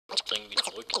Springen wir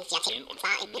zurück in und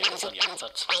im Jahr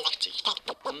 1962.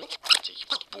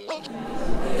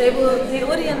 The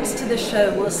audience to this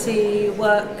show will see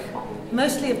work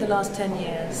mostly of the last 10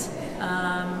 years.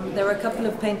 There are a couple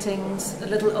of paintings a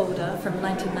little older from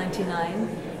 1999,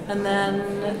 and then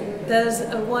there's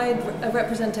a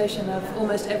representation of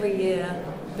almost every year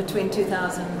between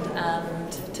 2000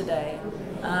 and today.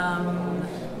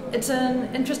 It's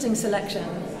an interesting selection.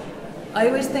 I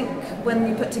always think when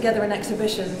you put together an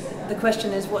exhibition, the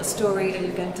question is, what story are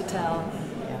you going to tell?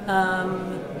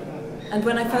 And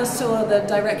when I first saw the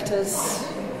director's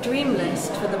dream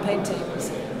list for the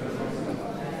paintings,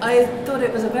 I thought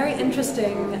it was a very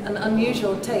interesting and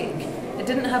unusual take. It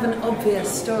didn't have an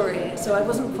obvious story, so I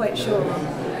wasn't quite sure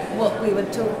what we were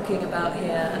talking about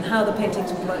here and how the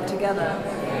paintings would work together.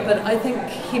 But I think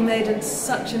he made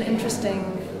such an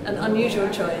interesting and unusual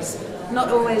choice. Not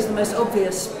always the most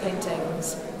obvious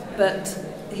paintings, but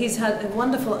he's had a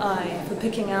wonderful eye for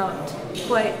picking out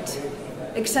quite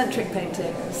eccentric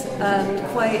paintings and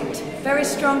quite very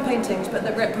strong paintings, but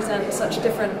that represent such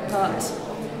different parts.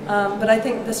 But I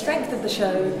think the strength of the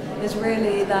show is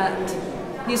really that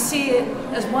you see it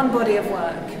as one body of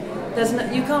work.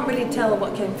 You can't really tell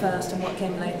what came first and what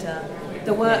came later.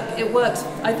 The work,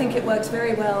 I think it works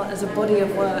very well as a body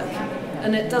of work,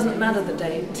 and it doesn't matter the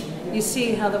date. You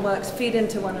see how the works feed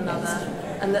into one another,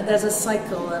 and that there's a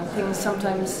cycle, and things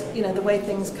sometimes, the way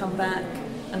things come back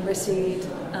and recede,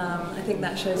 I think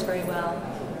that shows very well.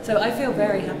 So I feel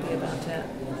very happy about it.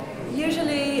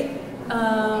 Usually,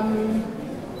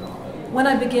 when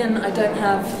I begin, I don't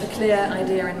have a clear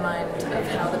idea in mind of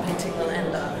how the painting will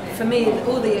end up. For me,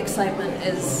 all the excitement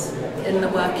is in the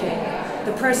working.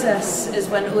 The process is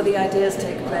when all the ideas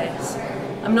take place.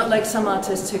 I'm not like some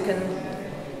artists who can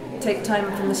take time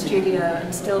from the studio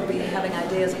and still be having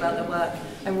ideas about the work.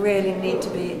 I really need to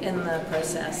be in the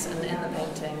process and in the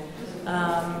painting.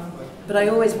 But I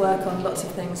always work on lots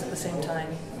of things at the same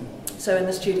time. So in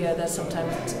the studio there's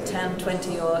sometimes 10,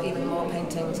 20 or even more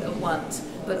paintings at once,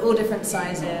 but all different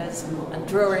sizes and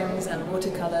drawings and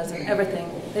watercolours and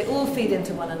everything. They all feed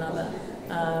into one another,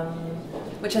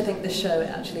 which I think this show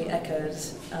actually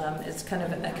echoes. It kind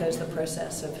of echoes the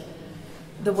process of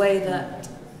the way that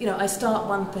I start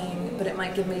one thing, but it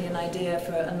might give me an idea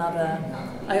for another.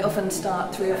 I often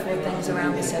start 3 or 4 things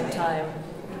around the same time,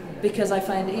 because I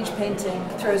find each painting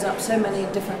throws up so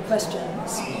many different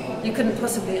questions. You couldn't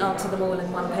possibly answer them all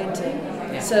in one painting.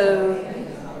 So,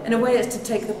 in a way, it's to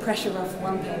take the pressure off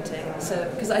one painting. So,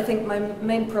 because I think my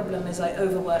main problem is I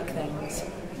overwork things.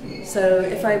 So,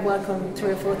 if I work on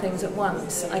 3 or 4 things at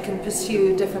once, I can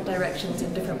pursue different directions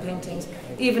in different paintings,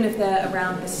 even if they're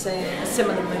around the same,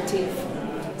 similar motif.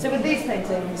 So with these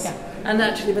paintings, and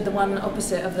actually with the one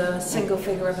opposite of the single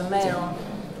figure of a male,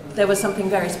 there was something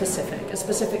very specific, a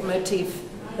specific motif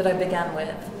that I began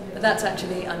with. But that's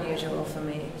actually unusual for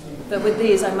me. But with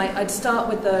these, I'd start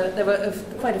with there were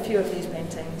quite a few of these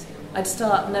paintings. I'd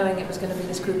start knowing it was going to be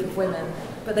this group of women,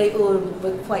 but they all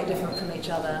were quite different from each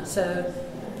other. So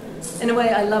in a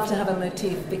way, I love to have a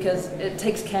motif because it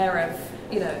takes care of,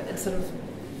 it's sort of,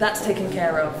 that's taken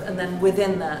care of, and then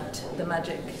within that, the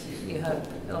magic, you hope,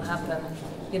 it'll happen.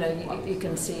 You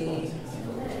can see.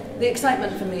 The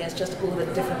excitement for me is just all the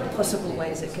different possible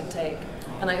ways it could take.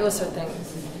 And I also think,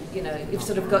 you've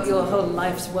sort of got your whole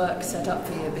life's work set up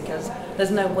for you, because there's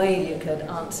no way you could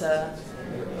answer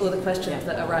all the questions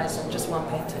that arise in just one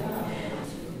painting.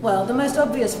 Well, the most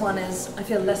obvious one is I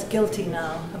feel less guilty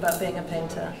now about being a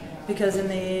painter, because in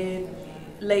the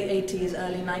late 80s,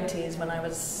 early 90s, when I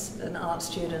was an art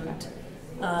student,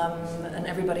 and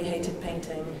everybody hated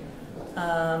painting,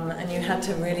 and you had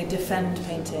to really defend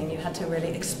painting, you had to really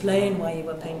explain why you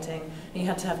were painting, and you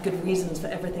had to have good reasons for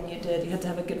everything you did, you had to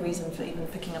have a good reason for even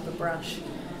picking up a brush,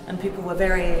 and people were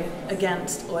very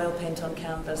against oil paint on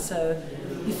canvas, so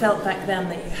you felt back then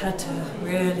that you had to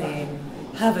really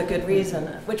have a good reason,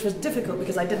 which was difficult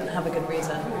because I didn't have a good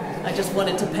reason. I just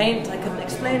wanted to paint, I couldn't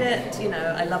explain it,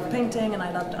 I loved painting and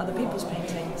I loved other people's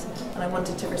paintings, and I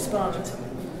wanted to respond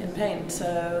in paint,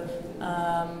 so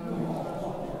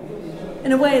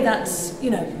in a way that's,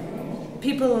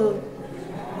 people,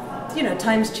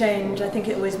 times change. I think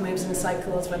it always moves in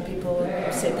cycles. When people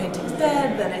say painting's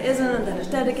dead, then it isn't, then it's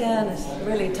dead again. It's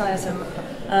really tiresome.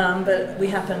 But we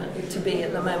happen to be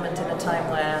at the moment in a time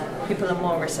where people are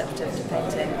more receptive to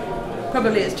painting.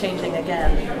 Probably it's changing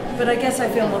again. But I guess I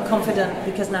feel more confident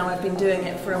because now I've been doing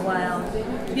it for a while.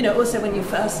 Also when you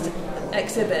first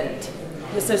exhibit,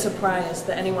 you're so surprised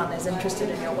that anyone is interested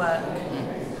in your work.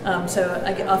 So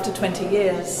after 20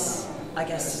 years, I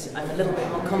guess I'm a little bit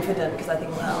more confident because I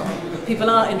think, well, people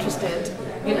are interested,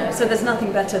 so there's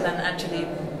nothing better than actually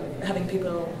having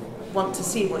people want to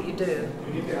see what you do.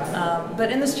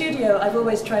 But in the studio, I've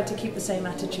always tried to keep the same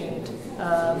attitude.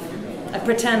 I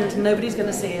pretend nobody's going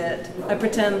to see it. I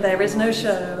pretend there is no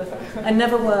show. I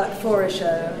never work for a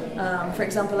show. For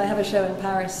example, I have a show in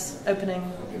Paris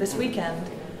opening this weekend,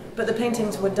 but the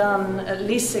paintings were done at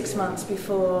least 6 months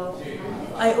before.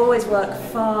 I always work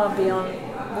far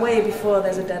beyond, way before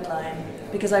there's a deadline,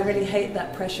 because I really hate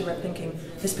that pressure of thinking,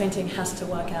 this painting has to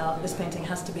work out, this painting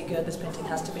has to be good, this painting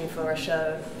has to be for a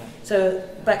show. So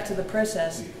back to the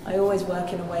process, I always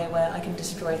work in a way where I can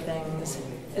destroy things.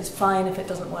 It's fine if it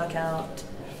doesn't work out.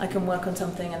 I can work on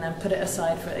something and then put it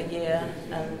aside for a year,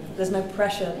 and there's no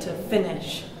pressure to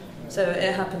finish. So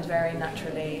it happens very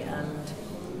naturally, and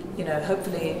you know,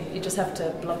 hopefully you just have to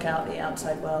block out the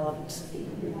outside world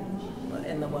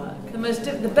in the work.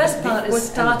 The best part is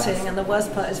starting, and the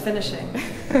worst part is finishing.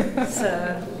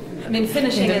 So, I mean,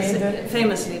 finishing is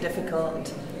famously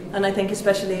difficult, and I think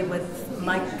especially with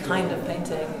my kind of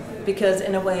painting, because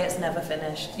in a way it's never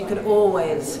finished. You could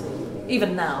always,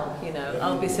 even now, you know,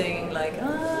 I'll be saying like,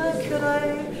 could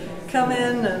I come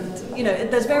in, and you know,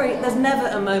 there's never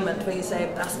a moment where you say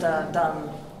basta,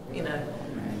 done, you know.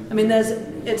 I mean,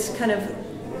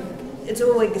 it's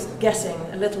always guessing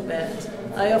a little bit.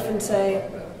 I often say,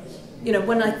 you know,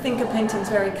 when I think a painting's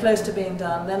very close to being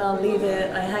done, then I'll leave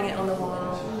it, I hang it on the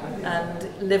wall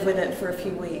and live with it for a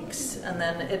few weeks, and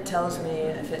then it tells me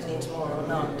if it needs more or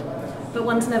not. But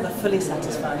one's never fully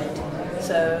satisfied,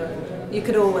 so you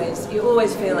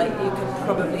always feel like you could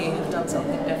probably have done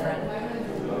something different.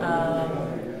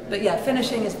 But yeah,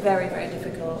 finishing is very, very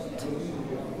difficult.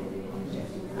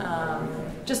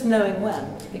 Just knowing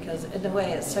when, because in a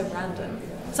way it's so random.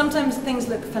 Sometimes things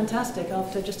look fantastic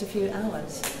after just a few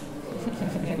hours,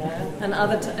 you know,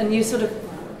 and you sort of,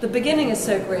 the beginning is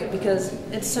so great because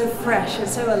it's so fresh,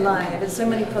 it's so alive, there's so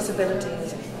many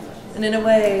possibilities, and in a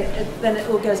way, then it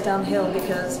all goes downhill,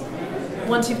 because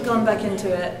once you've gone back into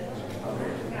it,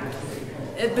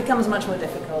 it becomes much more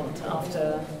difficult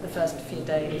after the first few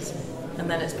days, and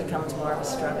then it becomes more of a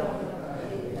struggle.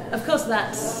 Of course,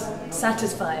 that's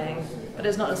satisfying, but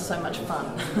it's not so much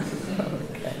fun.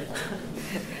 Okay.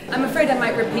 I'm afraid I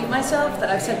might repeat myself, that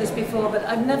I've said this before, but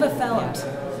I've never felt,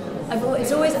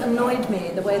 it's always annoyed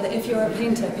me the way that if you're a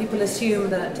painter, people assume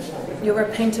that you're a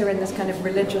painter in this kind of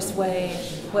religious way,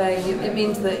 where it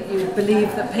means that you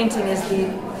believe that painting is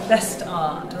the best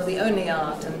art, or the only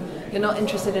art, and you're not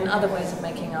interested in other ways of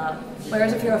making art.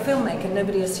 Whereas if you're a filmmaker,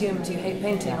 nobody assumes you hate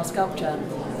painting or sculpture.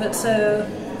 But so,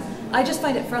 I just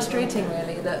find it frustrating,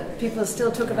 really, that people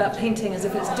still talk about painting as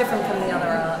if it's different from the other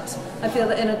arts. I feel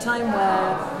that in a time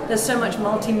where there's so much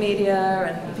multimedia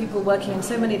and people working in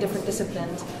so many different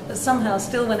disciplines, that somehow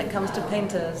still when it comes to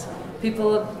painters,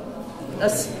 people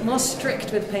are more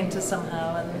strict with painters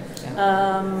somehow, and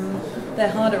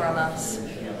they're harder on us.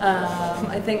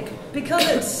 I think because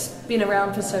it's been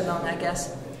around for so long, I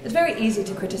guess, it's very easy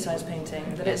to criticize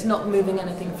painting, that it's not moving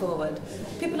anything forward.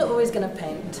 People are always going to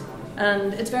paint.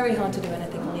 And it's very hard to do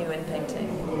anything new in painting,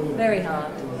 very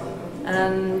hard.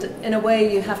 And in a way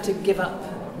you have to give up.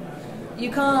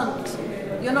 You're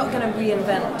not going to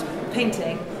reinvent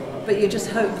painting, but you just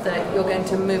hope that you're going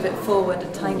to move it forward a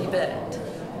tiny bit.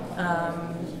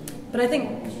 But I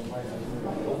think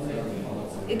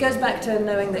it goes back to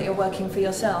knowing that you're working for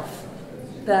yourself,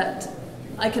 that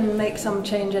I can make some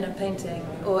change in a painting,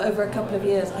 or over a couple of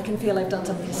years I can feel I've done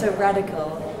something so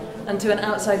radical. And to an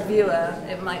outside viewer,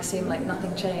 it might seem like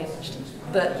nothing changed,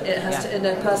 but it has to, in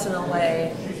a personal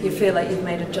way, you feel like you've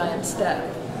made a giant step.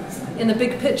 In the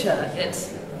big picture,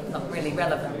 it's not really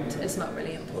relevant, it's not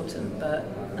really important, but,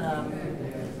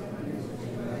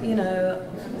 you know,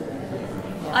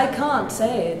 I can't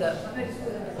say that,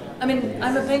 I mean,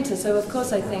 I'm a painter, so of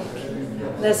course I think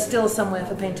there's still somewhere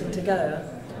for painting to go.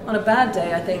 On a bad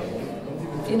day, I think,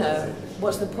 you know,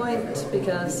 what's the point,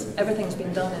 because everything's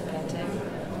been done in painting.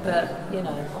 But, you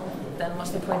know, then what's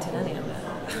the point in any of it?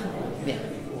 Yeah.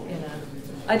 You know,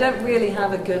 I don't really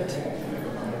have a good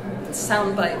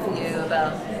soundbite for you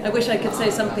about, I wish I could say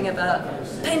something about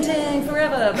painting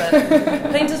forever,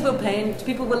 but painters will paint,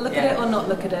 people will look at it or not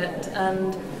look at it,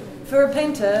 and for a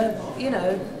painter, you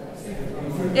know,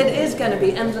 it is going to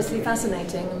be endlessly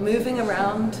fascinating, moving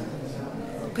around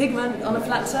pigment on a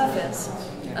flat surface.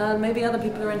 Maybe other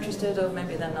people are interested, or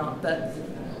maybe they're not, but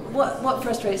what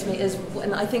frustrates me is,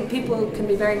 and I think people can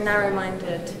be very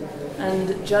narrow-minded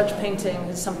and judge painting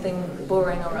as something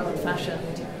boring or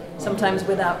old-fashioned, sometimes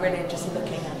without really just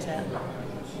looking at it.